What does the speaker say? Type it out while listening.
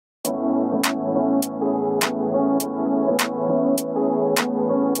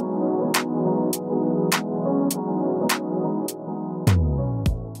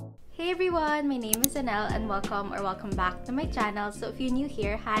everyone, my name is Anel and welcome back to my channel. So if you're new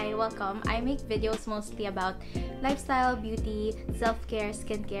here, hi, welcome. I make videos mostly about lifestyle, beauty, self-care,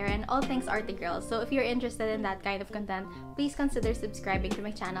 skincare, and all things arty girl. So if you're interested in that kind of content, please consider subscribing to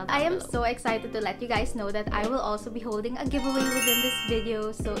my channel. I am so excited to let you guys know that I will also be holding a giveaway within this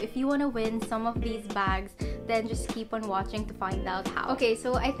video. So if you want to win some of these bags, then just keep on watching to find out how. Okay,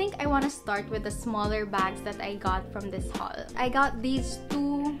 so I think I want to start with the smaller bags that I got from this haul. I got these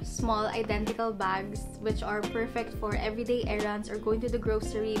two small identical bags which are perfect for everyday errands or going to the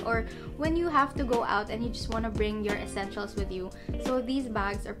grocery or when you have to go out and you just want to bring your essentials with you. So these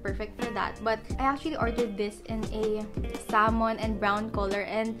bags are perfect for that. But I actually ordered this in a salmon and brown color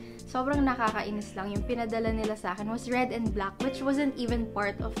and sobrang nakakainis lang. Yung pinadala nila sa akin was red and black, which wasn't even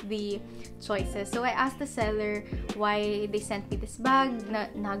part of the choices. So I asked the seller why they sent me this bag, na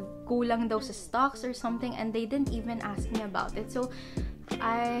nagkulang daw sa stocks or something, and they didn't even ask me about it. So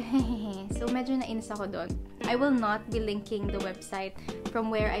so medyo nainis ako doon. I will not be linking the website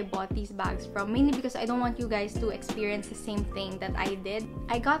from where I bought these bags from, mainly because I don't want you guys to experience the same thing that I did.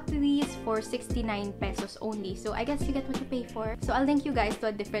 I got these for 69 pesos only, so I guess you get what you pay for. So I'll link you guys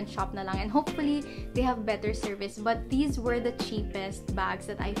to a different shop na lang, and hopefully they have better service. But these were the cheapest bags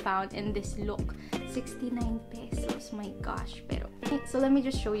that I found in this look. 69 pesos, my gosh. Pero okay, so let me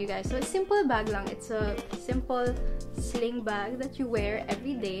just show you guys. So a simple bag lang. It's a simple sling bag that you wear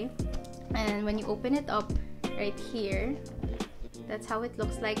every day, and when you open it up right here, that's how it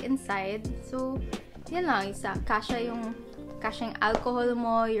looks like inside. So yan lang, isa kasya yung alcohol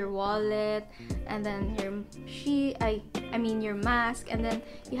mo, your wallet, and then your your mask, and then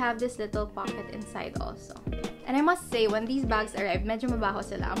you have this little pocket inside also. And I must say, when these bags arrived, medyo mabaho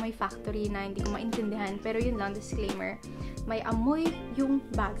sila. Amoy factory na hindi ko maintindihan, pero yun lang, disclaimer, may amoy yung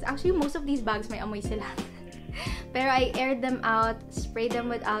bags. Actually, most of these bags may amoy sila. Pero I aired them out, sprayed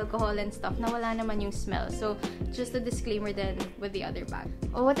them with alcohol and stuff, na wala naman yung smell. So, just a disclaimer then with the other bag.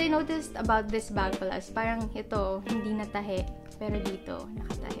 Oh, what I noticed about this bag pala is parang ito, hindi natahe, pero dito,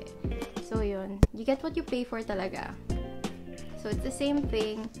 nakatahe. So, yun. You get what you pay for talaga. So, it's the same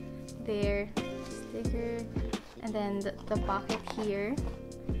thing. There, sticker, and then the pocket here,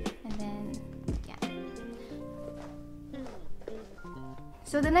 and then, yeah.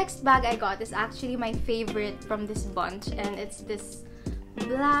 So, the next bag I got is actually my favorite from this bunch, and it's this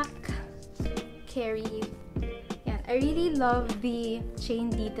black carry. Yeah, I really love the chain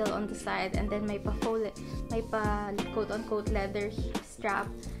detail on the side, and then may pa quote-unquote leather strap.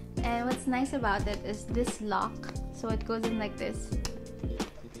 And what's nice about it is this lock. So it goes in like this.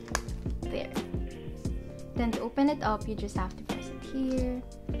 There. Then to open it up, you just have to press it here.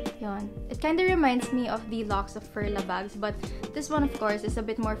 Yon. It kind of reminds me of the locks of Furla bags, but this one, of course, is a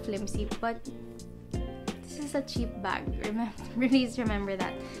bit more flimsy. But this is a cheap bag. Please remember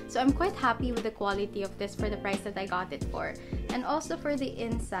that. So I'm quite happy with the quality of this for the price that I got it for. And also for the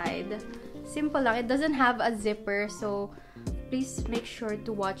inside, simple lang. It doesn't have a zipper, so please make sure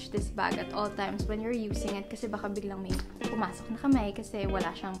to watch this bag at all times when you're using it kasi baka biglang may pumasok na kamay kasi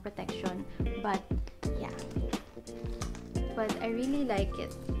wala siyang protection. But yeah. But I really like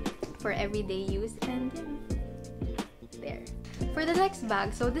it for everyday use, and there. For the next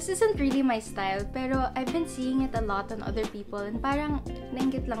bag, so this isn't really my style, pero I've been seeing it a lot on other people, and parang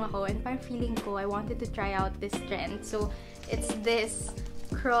nainggit lang ako, and parang feeling ko I wanted to try out this trend. So it's this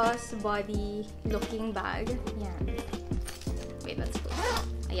cross-body looking bag. Yeah. Wait, let's go.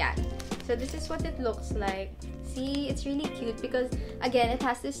 Ayan. So this is what it looks like. See, it's really cute because, again, it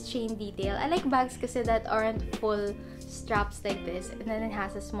has this chain detail. I like bags kasi that aren't full straps like this, and then it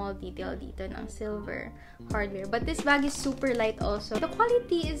has a small detail dito ng silver hardware. But this bag is super light also. The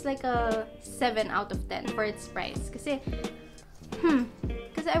quality is like a 7 out of 10 for its price. Kasi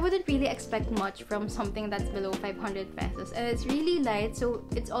I wouldn't really expect much from something that's below 500 pesos. And it's really light, so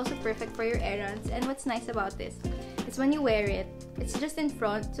it's also perfect for your errands. And what's nice about this is when you wear it, it's just in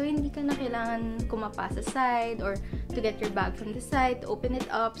front, so hindi ka na kailangan kumapa sa side or to get your bag from the side, to open it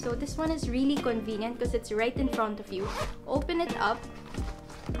up. So this one is really convenient because it's right in front of you. Open it up,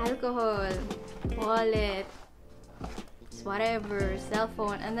 alcohol, wallet, whatever, cell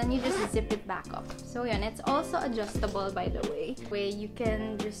phone, and then you just zip it back up. So yeah, and it's also adjustable, by the way, where you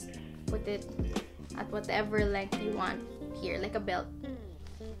can just put it at whatever length you want here, like a belt.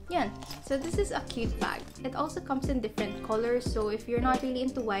 Yeah, so this is a cute bag. It also comes in different colors, so if you're not really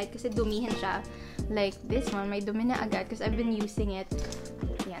into white kasi dumihan siya, like this one, may dumi na agad because I've been using it.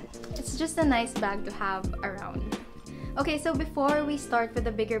 Yeah, it's just a nice bag to have around. Okay, so before we start with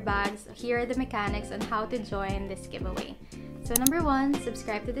the bigger bags, here are the mechanics on how to join this giveaway. So number 1,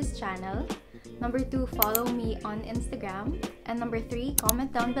 subscribe to this channel. Number 2, follow me on Instagram. And number 3,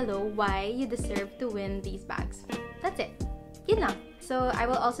 comment down below why you deserve to win these bags. That's it. Yun lang. So I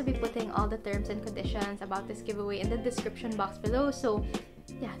will also be putting all the terms and conditions about this giveaway in the description box below. So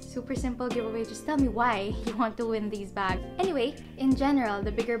yeah, super simple giveaway. Just tell me why you want to win these bags. Anyway, in general,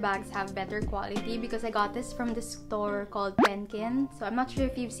 the bigger bags have better quality because I got this from the store called Penkin. So I'm not sure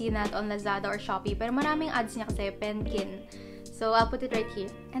if you've seen that on Lazada or Shopee, pero maraming ads niya kasi Penkin. So I'll put it right here.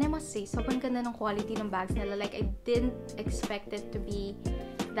 And I must say, sobrang ganda ng quality ng bags nila. Like, I didn't expect it to be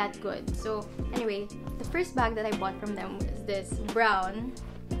that good. So anyway, the first bag that I bought from them is this brown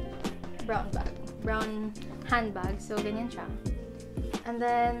handbag. So ganyan siya. And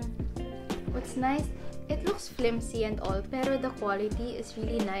then, what's nice, it looks flimsy and all, pero the quality is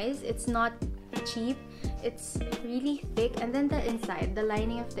really nice. It's not cheap. It's really thick. And then the inside, the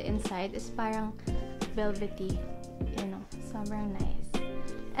lining of the inside is parang velvety. You know, sobrang nice.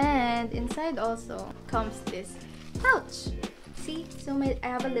 And inside also comes this pouch. See? So I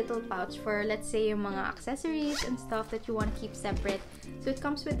have a little pouch for, let's say, yung mga accessories and stuff that you want to keep separate. So it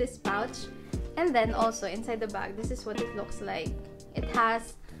comes with this pouch. And then also inside the bag, this is what it looks like. It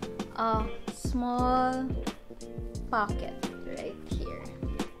has a small pocket right here.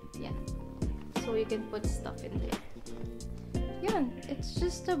 Yeah. So you can put stuff in there. Yeah, it's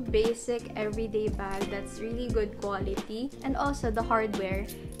just a basic everyday bag that's really good quality. And also the hardware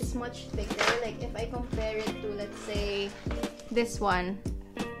is much thicker. Like if I compare it to, let's say, this one.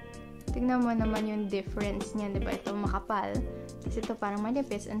 Tignan mo naman yung difference niya, diba? Ito makapal. Kasi ito parang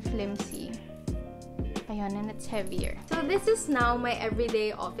manipis and flimsy. Ayan, and it's heavier. So this is now my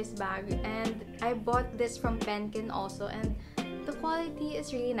everyday office bag. And I bought this from Penkin also. And the quality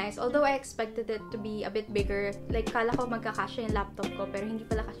is really nice. Although I expected it to be a bit bigger. Like, kala ko magkakasya yung laptop ko. Pero hindi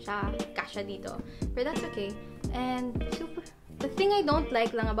pala kasya dito. But that's okay. And the thing I don't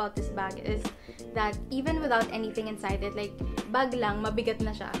like lang about this bag is that even without anything inside it, like, bag lang, mabigat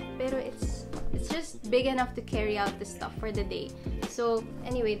na siya. Pero it's just big enough to carry out the stuff for the day. So,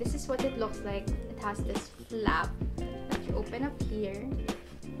 anyway, this is what it looks like. It has this flap that you open up here.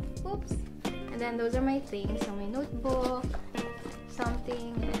 Oops. And then those are my things. So, my notebook,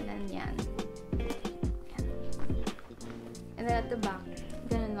 something, and then yan. And then at the back,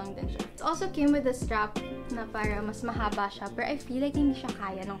 ganun lang din siya. It also came with a strap na para mas mahaba siya. Pero I feel like hindi siya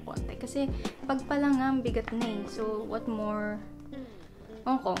kaya ng konti. Kasi pag pala nga, bigat na eh. So, what more?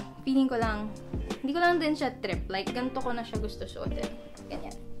 Feeling ko lang, hindi ko lang din siya trip. Like, ganito ko na siya gusto suotin.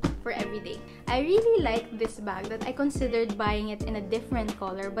 Ganyan. For everyday. I really like this bag that I considered buying it in a different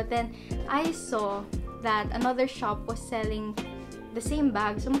color. But then, I saw that another shop was selling the same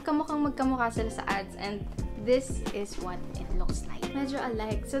bag. So, magkamukha sila sa ads. And this is what it looks like. Medyo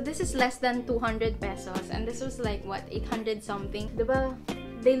alike. So, this is less than 200 pesos. And this was like, what, 800 something. Diba?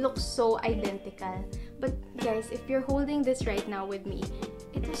 They look so identical. But, guys, if you're holding this right now with me,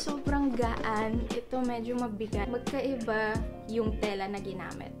 ito sobrang gaan. Ito medyo mabigat. Magkaiba yung tela na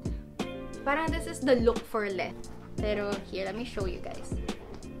ginamit. Parang this is the look for less. Pero, here, let me show you guys.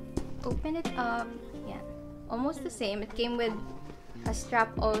 Open it up. Yan. Almost the same. It came with a strap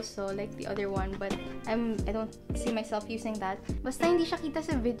also, like the other one, but I don't see myself using that. Basta hindi siya kita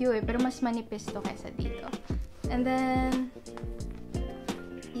sa video eh, pero mas manipis to kaysa dito. And then,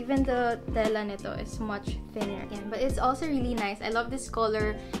 even the tela nito is much thinner. Yeah, but it's also really nice. I love this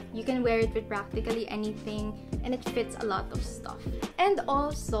color. You can wear it with practically anything, and it fits a lot of stuff. And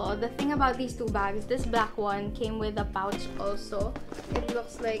also, the thing about these two bags, this black one came with a pouch also. It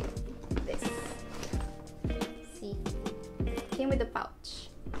looks like this. See? Came with a pouch.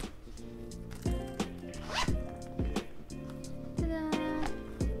 Ta-da!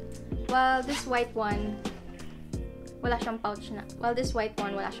 While this white one, wala siyang pouch na. While this white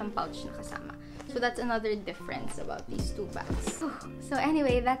one, wala siyang pouch na kasama. So that's another difference about these two bags. So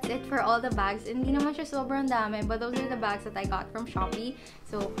anyway, that's it for all the bags. Hindi naman siya sobrang dami, but those are the bags that I got from Shopee.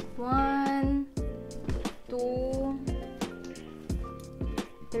 So 1, 2,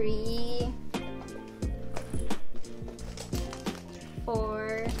 3,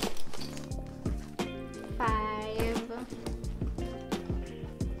 4, 5,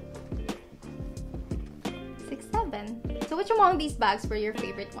 6, 7. So which among these bags were your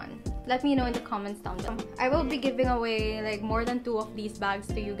favorite one? Let me know in the comments down below. I will be giving away like more than 2 of these bags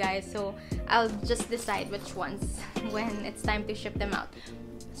to you guys, so I'll just decide which ones when it's time to ship them out.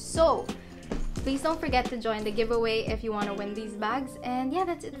 So please don't forget to join the giveaway if you want to win these bags. And yeah,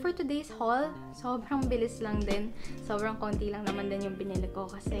 that's it for today's haul. Sobrang bilis lang din. Sobrang konti lang naman din yung binili ko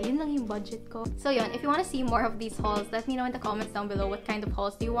kasi yun lang yung budget ko. So yun, if you want to see more of these hauls, let me know in the comments down below what kind of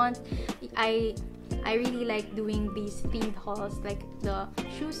hauls do you want. I really like doing these themed hauls, like the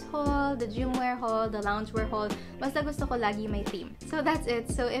shoes haul, the gym wear haul, the loungewear haul. Basta gusto ko lagi may theme. So that's it.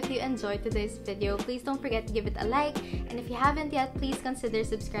 So if you enjoyed today's video, please don't forget to give it a like. And if you haven't yet, please consider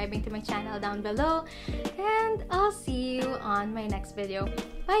subscribing to my channel down below. And I'll see you on my next video.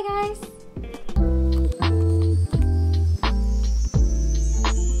 Bye guys!